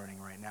which I'm learning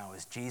right now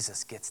is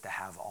Jesus gets to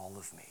have all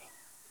of me.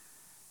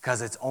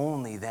 Because it's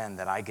only then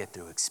that I get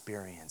to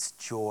experience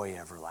joy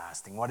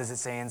everlasting. What does it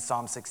say in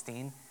Psalm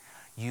 16?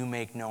 You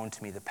make known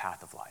to me the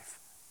path of life,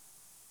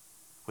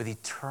 with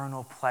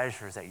eternal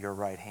pleasures at your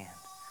right hand.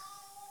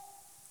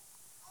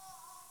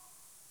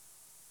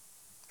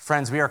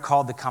 Friends, we are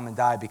called to come and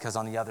die because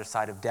on the other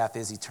side of death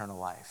is eternal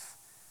life.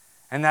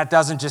 And that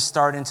doesn't just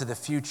start into the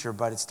future,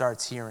 but it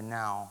starts here and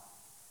now.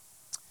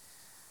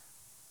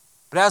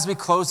 But as we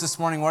close this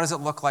morning, what does it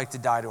look like to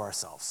die to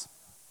ourselves?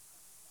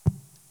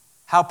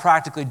 How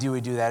practically do we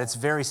do that? It's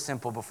very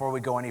simple. Before we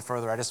go any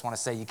further, I just want to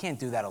say you can't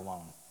do that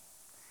alone.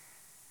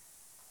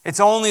 It's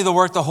only the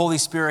work the Holy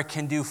Spirit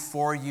can do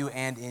for you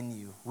and in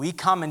you. We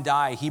come and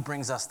die, he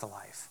brings us to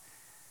life.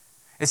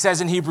 It says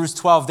in Hebrews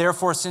 12,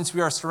 therefore, since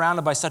we are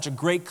surrounded by such a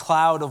great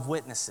cloud of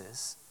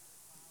witnesses,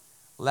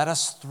 let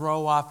us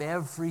throw off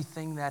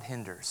everything that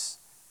hinders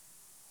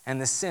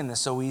and the sin that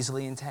so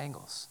easily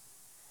entangles.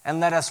 And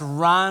let us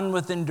run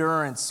with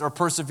endurance or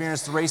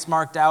perseverance the race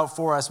marked out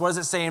for us. What does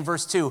it say in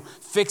verse 2?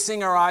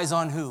 Fixing our eyes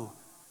on who?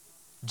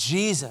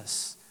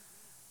 Jesus,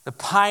 the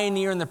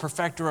pioneer and the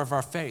perfecter of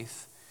our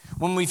faith.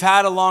 When we've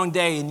had a long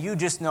day and you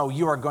just know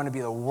you are going to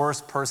be the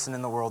worst person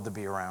in the world to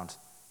be around.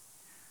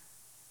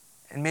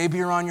 And maybe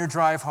you're on your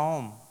drive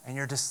home and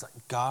you're just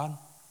like, God,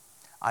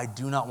 I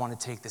do not want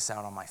to take this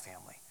out on my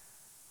family.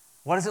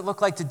 What does it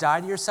look like to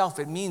die to yourself?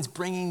 It means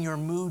bringing your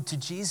mood to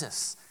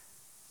Jesus.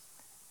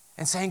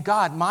 And saying,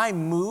 God, my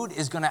mood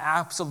is going to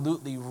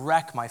absolutely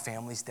wreck my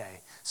family's day.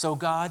 So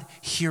God,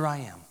 here I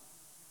am.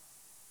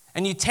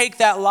 And you take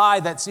that lie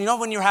that's,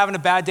 when you're having a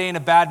bad day and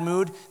a bad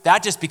mood,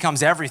 that just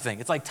becomes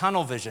everything. It's like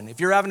tunnel vision. If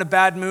you're having a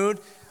bad mood,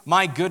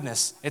 my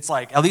goodness, it's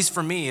like, at least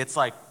for me, it's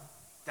like,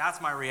 that's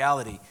my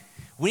reality.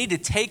 We need to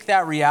take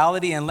that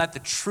reality and let the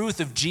truth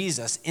of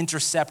Jesus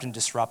intercept and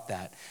disrupt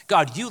that.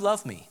 God, you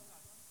love me.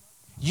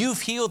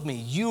 You've healed me.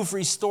 You've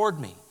restored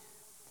me.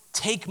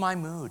 Take my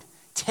mood.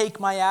 Take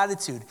my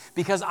attitude,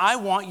 because I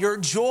want your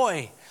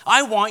joy.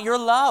 I want your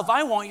love.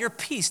 I want your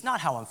peace, not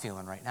how I'm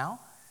feeling right now.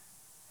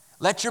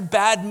 Let your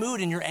bad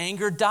mood and your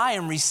anger die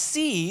and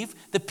receive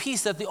the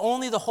peace that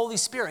only the Holy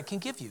Spirit can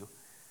give you.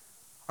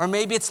 Or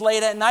maybe it's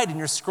late at night and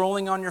you're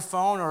scrolling on your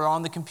phone or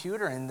on the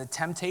computer and the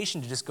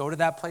temptation to just go to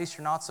that place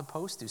you're not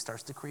supposed to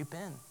starts to creep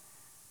in.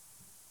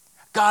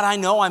 God, I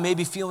know I may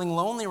be feeling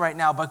lonely right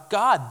now, but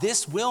God,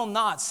 this will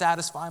not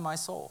satisfy my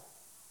soul.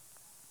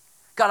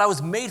 God, I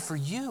was made for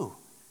you.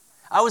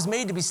 I was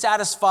made to be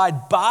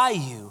satisfied by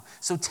you.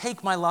 So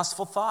take my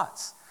lustful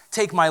thoughts.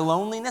 Take my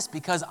loneliness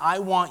because I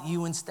want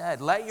you instead.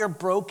 Let your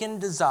broken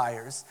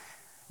desires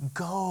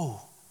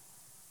go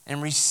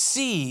and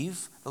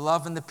receive the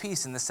love and the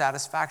peace and the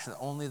satisfaction that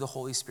only the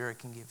Holy Spirit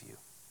can give you.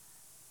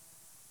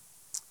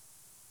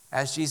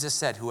 As Jesus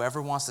said,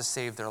 whoever wants to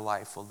save their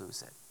life will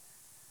lose it.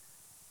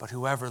 But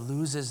whoever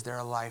loses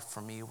their life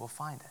for me will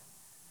find it.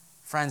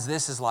 Friends,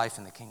 this is life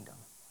in the kingdom.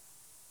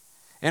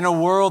 In a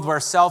world where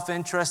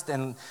self-interest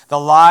and the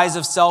lies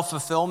of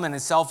self-fulfillment and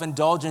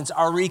self-indulgence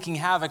are wreaking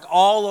havoc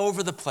all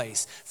over the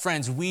place,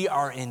 friends, we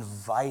are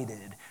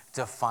invited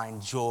to find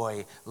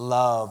joy,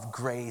 love,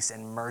 grace,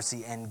 and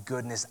mercy and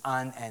goodness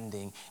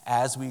unending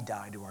as we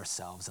die to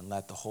ourselves and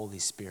let the Holy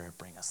Spirit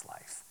bring us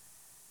life.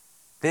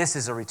 This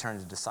is a return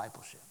to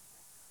discipleship.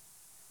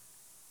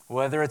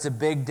 Whether it's a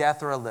big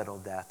death or a little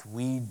death,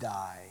 we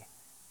die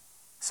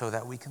so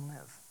that we can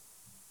live.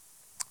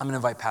 I'm going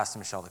to invite Pastor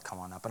Michelle to come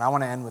on up, and I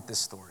want to end with this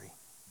story.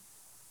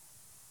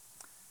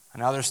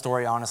 Another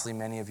story, honestly,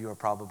 many of you are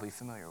probably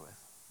familiar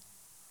with.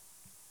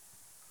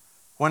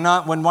 When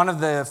one of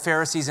the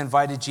Pharisees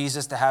invited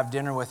Jesus to have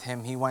dinner with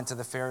him, he went to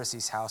the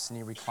Pharisee's house and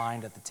he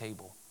reclined at the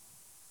table.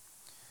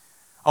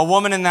 A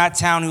woman in that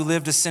town who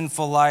lived a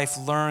sinful life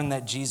learned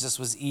that Jesus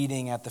was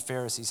eating at the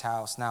Pharisee's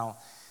house. Now,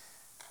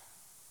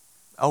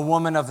 a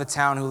woman of the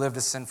town who lived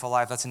a sinful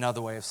life, that's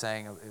another way of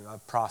saying a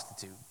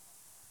prostitute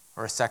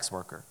or a sex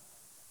worker.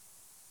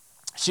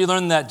 She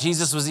learned that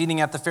Jesus was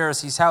eating at the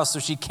Pharisee's house, so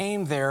she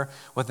came there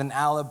with an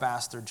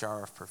alabaster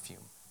jar of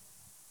perfume.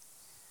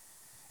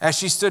 As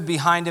she stood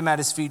behind him at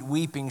his feet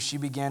weeping, she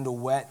began to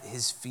wet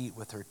his feet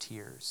with her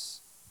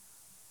tears.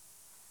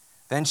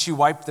 Then she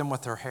wiped them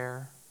with her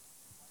hair,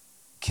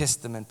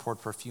 kissed them, and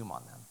poured perfume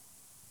on them.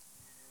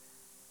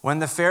 When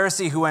the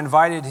Pharisee who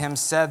invited him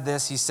said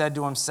this, he said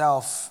to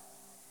himself,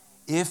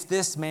 if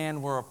this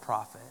man were a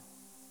prophet,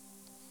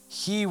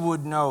 he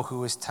would know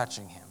who is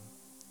touching him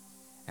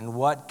and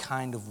what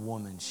kind of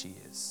woman she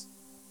is.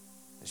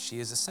 That she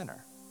is a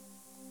sinner.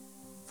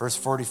 Verse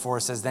 44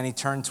 says, then he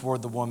turned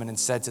toward the woman and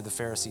said to the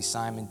Pharisee,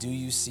 Simon, do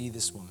you see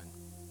this woman?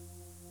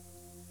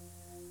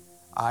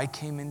 I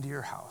came into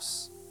your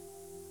house.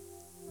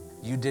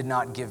 You did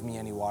not give me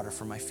any water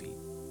for my feet,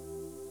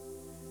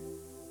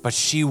 but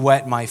she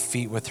wet my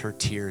feet with her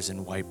tears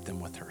and wiped them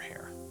with her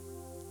hair.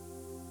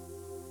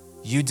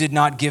 You did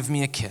not give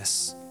me a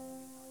kiss,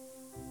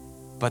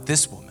 but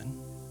this woman,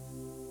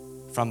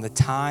 from the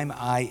time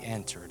I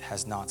entered,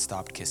 has not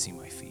stopped kissing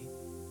my feet.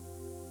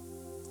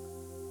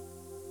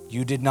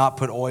 You did not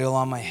put oil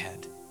on my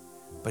head,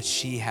 but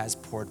she has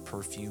poured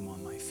perfume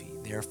on my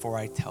feet. Therefore,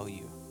 I tell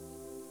you,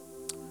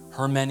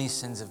 her many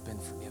sins have been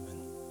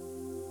forgiven,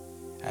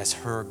 as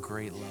her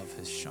great love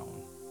has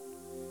shown.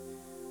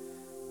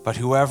 But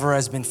whoever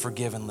has been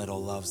forgiven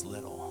little loves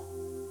little.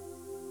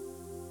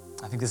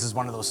 I think this is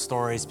one of those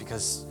stories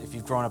because if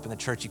you've grown up in the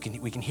church,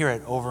 we can hear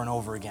it over and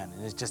over again.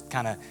 And it's just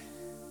kind of,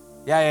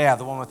 yeah,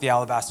 the one with the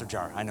alabaster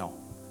jar, I know.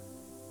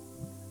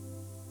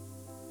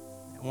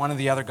 In one of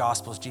the other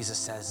Gospels, Jesus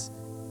says,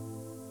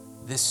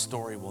 this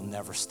story will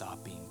never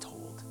stop being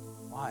told.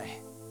 Why?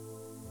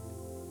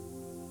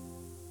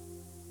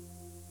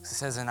 Because It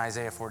says in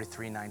Isaiah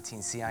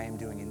 43:19, see, I am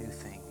doing a new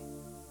thing.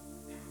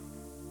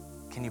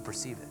 Can you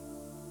perceive it?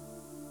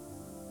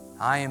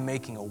 I am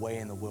making a way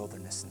in the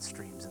wilderness and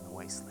streams in the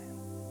wasteland.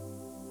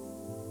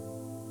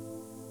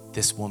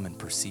 This woman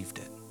perceived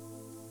it.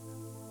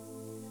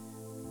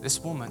 This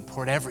woman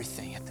poured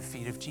everything at the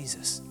feet of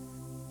Jesus.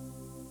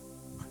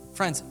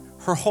 Friends,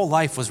 her whole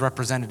life was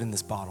represented in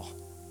this bottle.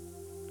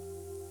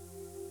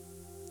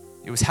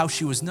 It was how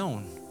she was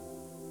known.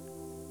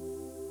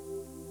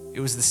 It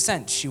was the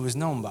scent she was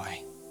known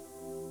by.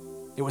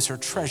 It was her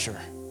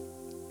treasure.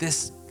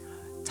 This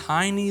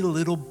tiny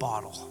little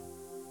bottle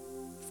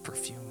of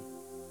perfume.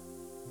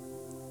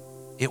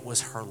 It was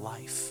her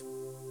life.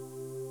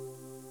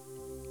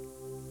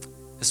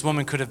 This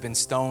woman could have been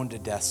stoned to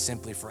death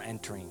simply for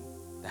entering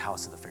the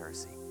house of the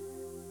Pharisee.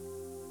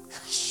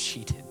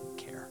 She didn't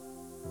care.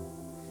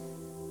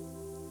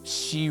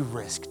 She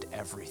risked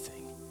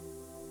everything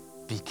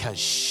because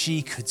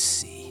she could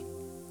see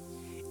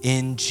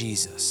in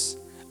Jesus,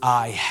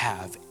 I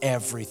have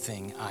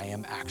everything I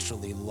am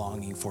actually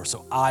longing for,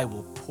 so I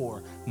will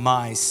pour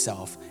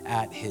myself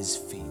at his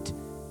feet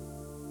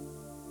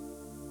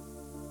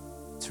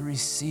to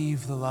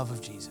receive the love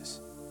of Jesus,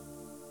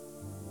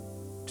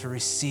 to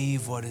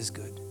receive what is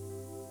good.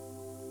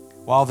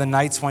 While the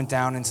knights went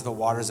down into the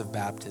waters of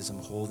baptism,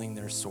 holding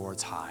their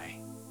swords high.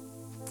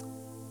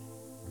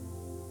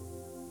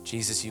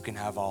 Jesus, you can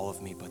have all of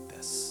me but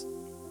this.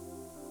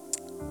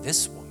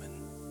 This woman,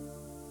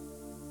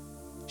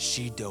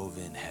 she dove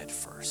in head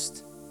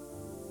first,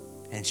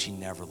 and she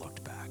never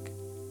looked back.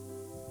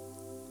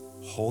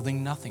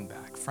 Holding nothing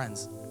back.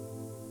 Friends,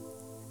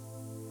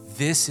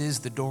 this is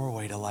the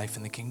doorway to life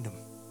in the kingdom.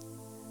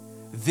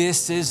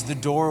 This is the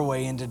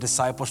doorway into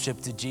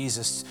discipleship to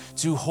Jesus,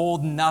 to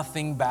hold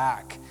nothing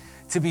back,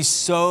 to be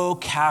so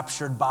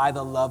captured by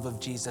the love of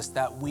Jesus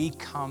that we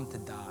come to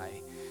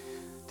die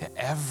to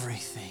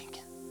everything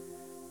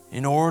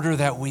in order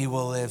that we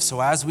will live.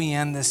 So as we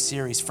end this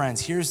series,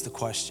 friends, here's the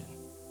question.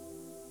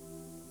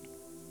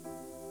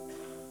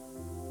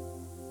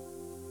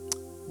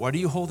 What are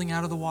you holding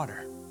out of the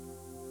water?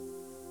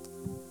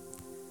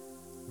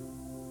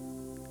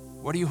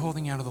 What are you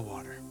holding out of the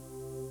water?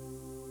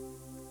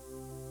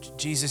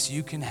 Jesus,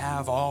 you can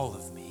have all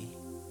of me,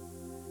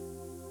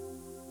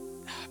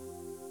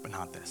 but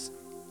not this.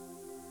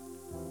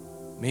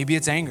 Maybe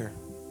it's anger.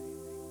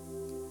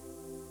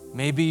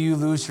 Maybe you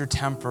lose your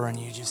temper and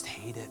you just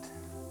hate it.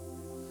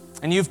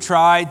 And you've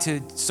tried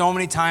to so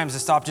many times to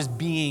stop just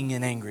being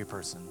an angry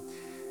person.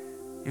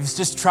 You've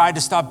just tried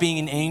to stop being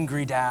an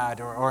angry dad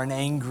or an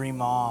angry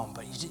mom,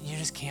 but you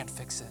just can't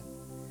fix it.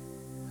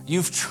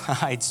 You've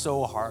tried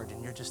so hard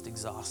and you're just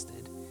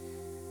exhausted.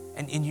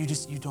 And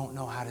you don't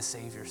know how to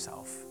save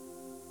yourself.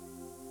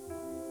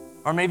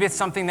 Or maybe it's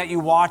something that you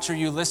watch or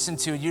you listen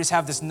to, and you just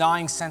have this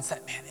gnawing sense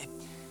that, man,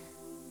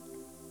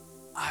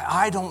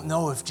 I don't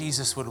know if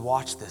Jesus would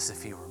watch this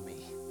if he were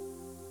me.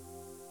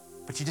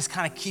 But you just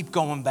kind of keep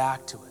going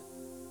back to it.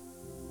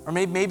 Or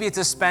maybe it's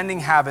a spending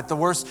habit. The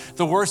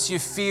worse you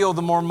feel,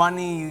 the more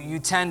money you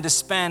tend to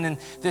spend. And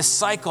this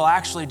cycle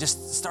actually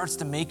just starts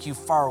to make you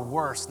far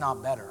worse,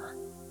 not better.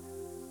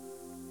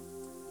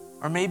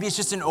 Or maybe it's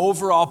just an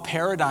overall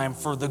paradigm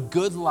for the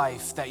good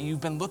life that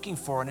you've been looking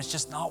for, and it's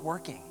just not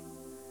working.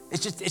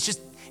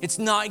 It's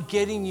not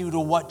getting you to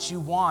what you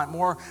want.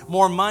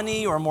 More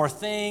money or more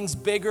things,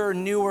 bigger,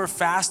 newer,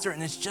 faster,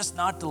 and it's just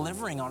not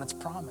delivering on its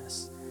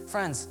promise.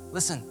 Friends,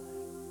 listen.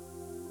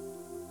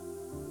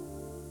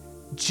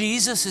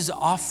 Jesus is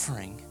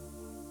offering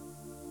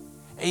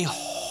a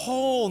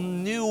whole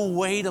new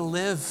way to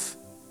live.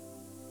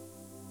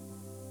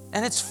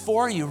 And it's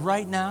for you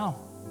right now.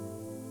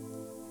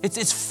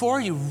 It's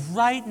for you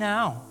right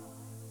now.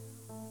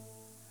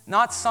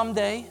 Not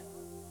someday.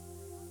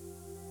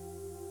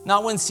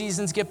 Not when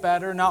seasons get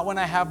better. Not when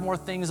I have more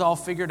things all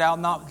figured out.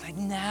 Not like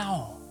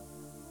now.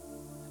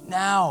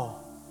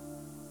 Now.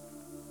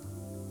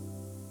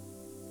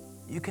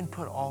 You can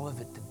put all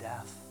of it to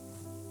death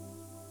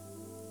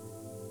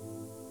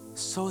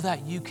so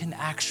that you can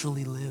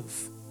actually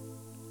live.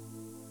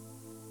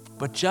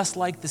 But just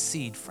like the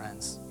seed,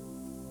 friends,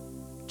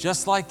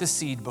 just like the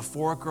seed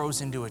before it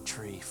grows into a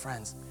tree,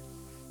 friends,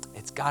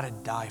 it's got to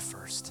die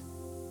first.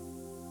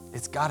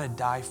 It's got to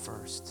die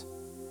first.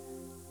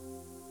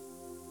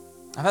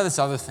 I've had this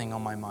other thing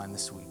on my mind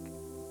this week.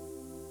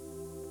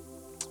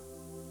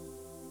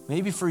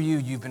 Maybe for you,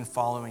 you've been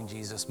following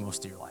Jesus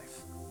most of your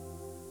life.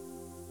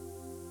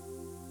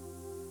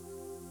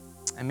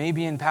 And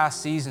maybe in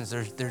past seasons,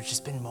 there's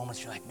just been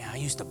moments you're like, man, I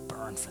used to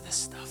burn for this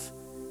stuff.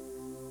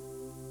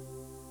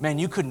 Man,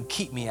 you couldn't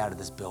keep me out of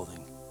this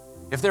building.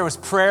 If there was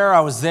prayer, I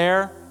was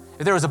there.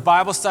 If there was a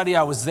Bible study,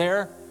 I was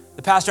there.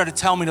 The pastor had to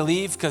tell me to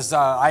leave because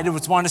I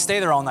just wanted to stay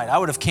there all night. I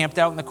would have camped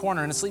out in the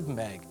corner in a sleeping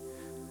bag.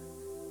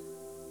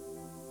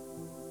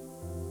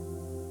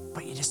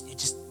 But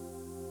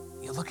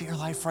you look at your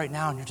life right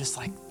now and you're just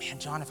like, man,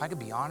 John, if I could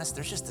be honest,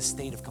 there's just a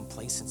state of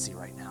complacency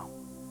right now.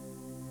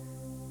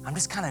 I'm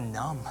just kind of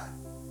numb.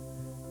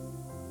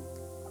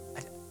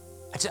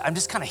 I'm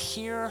just kind of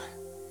here,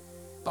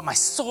 but my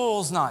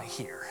soul's not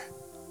here.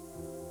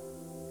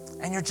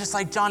 And you're just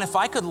like, John, if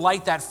I could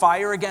light that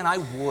fire again, I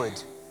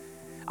would.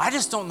 I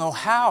just don't know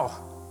how.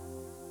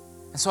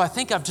 And so I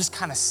think I've just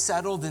kind of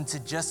settled into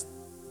just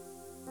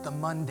the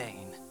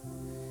mundane.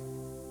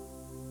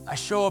 I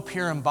show up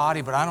here in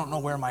body, but I don't know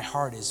where my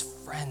heart is.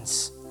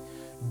 Friends,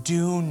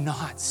 do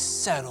not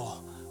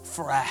settle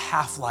for a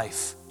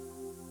half-life.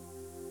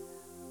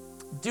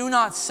 Do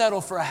not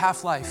settle for a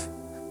half-life.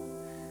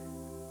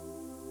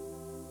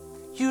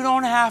 You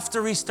don't have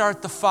to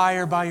restart the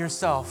fire by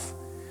yourself.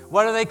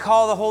 What do they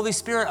call the Holy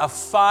Spirit? A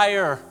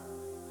fire.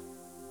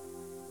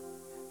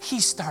 He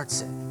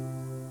starts it.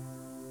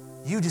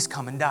 You just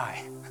come and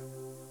die.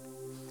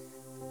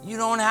 You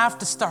don't have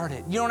to start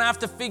it. You don't have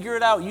to figure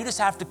it out. You just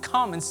have to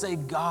come and say,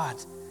 God,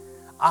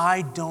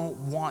 I don't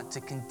want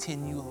to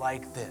continue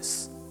like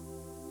this.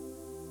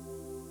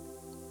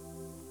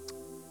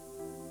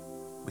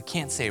 We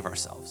can't save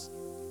ourselves.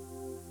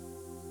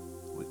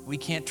 We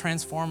can't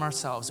transform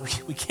ourselves.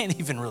 We can't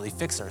even really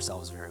fix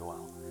ourselves very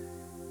well.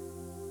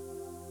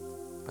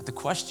 But the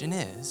question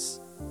is,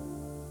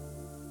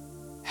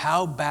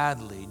 how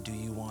badly do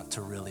you want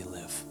to really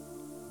live?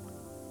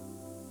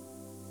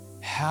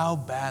 How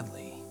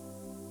badly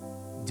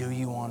do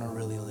you want to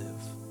really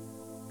live?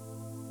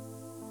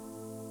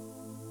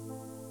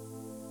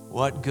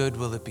 What good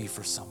will it be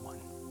for someone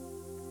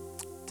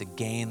to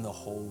gain the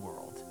whole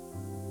world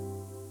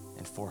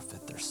and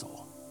forfeit their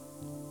soul?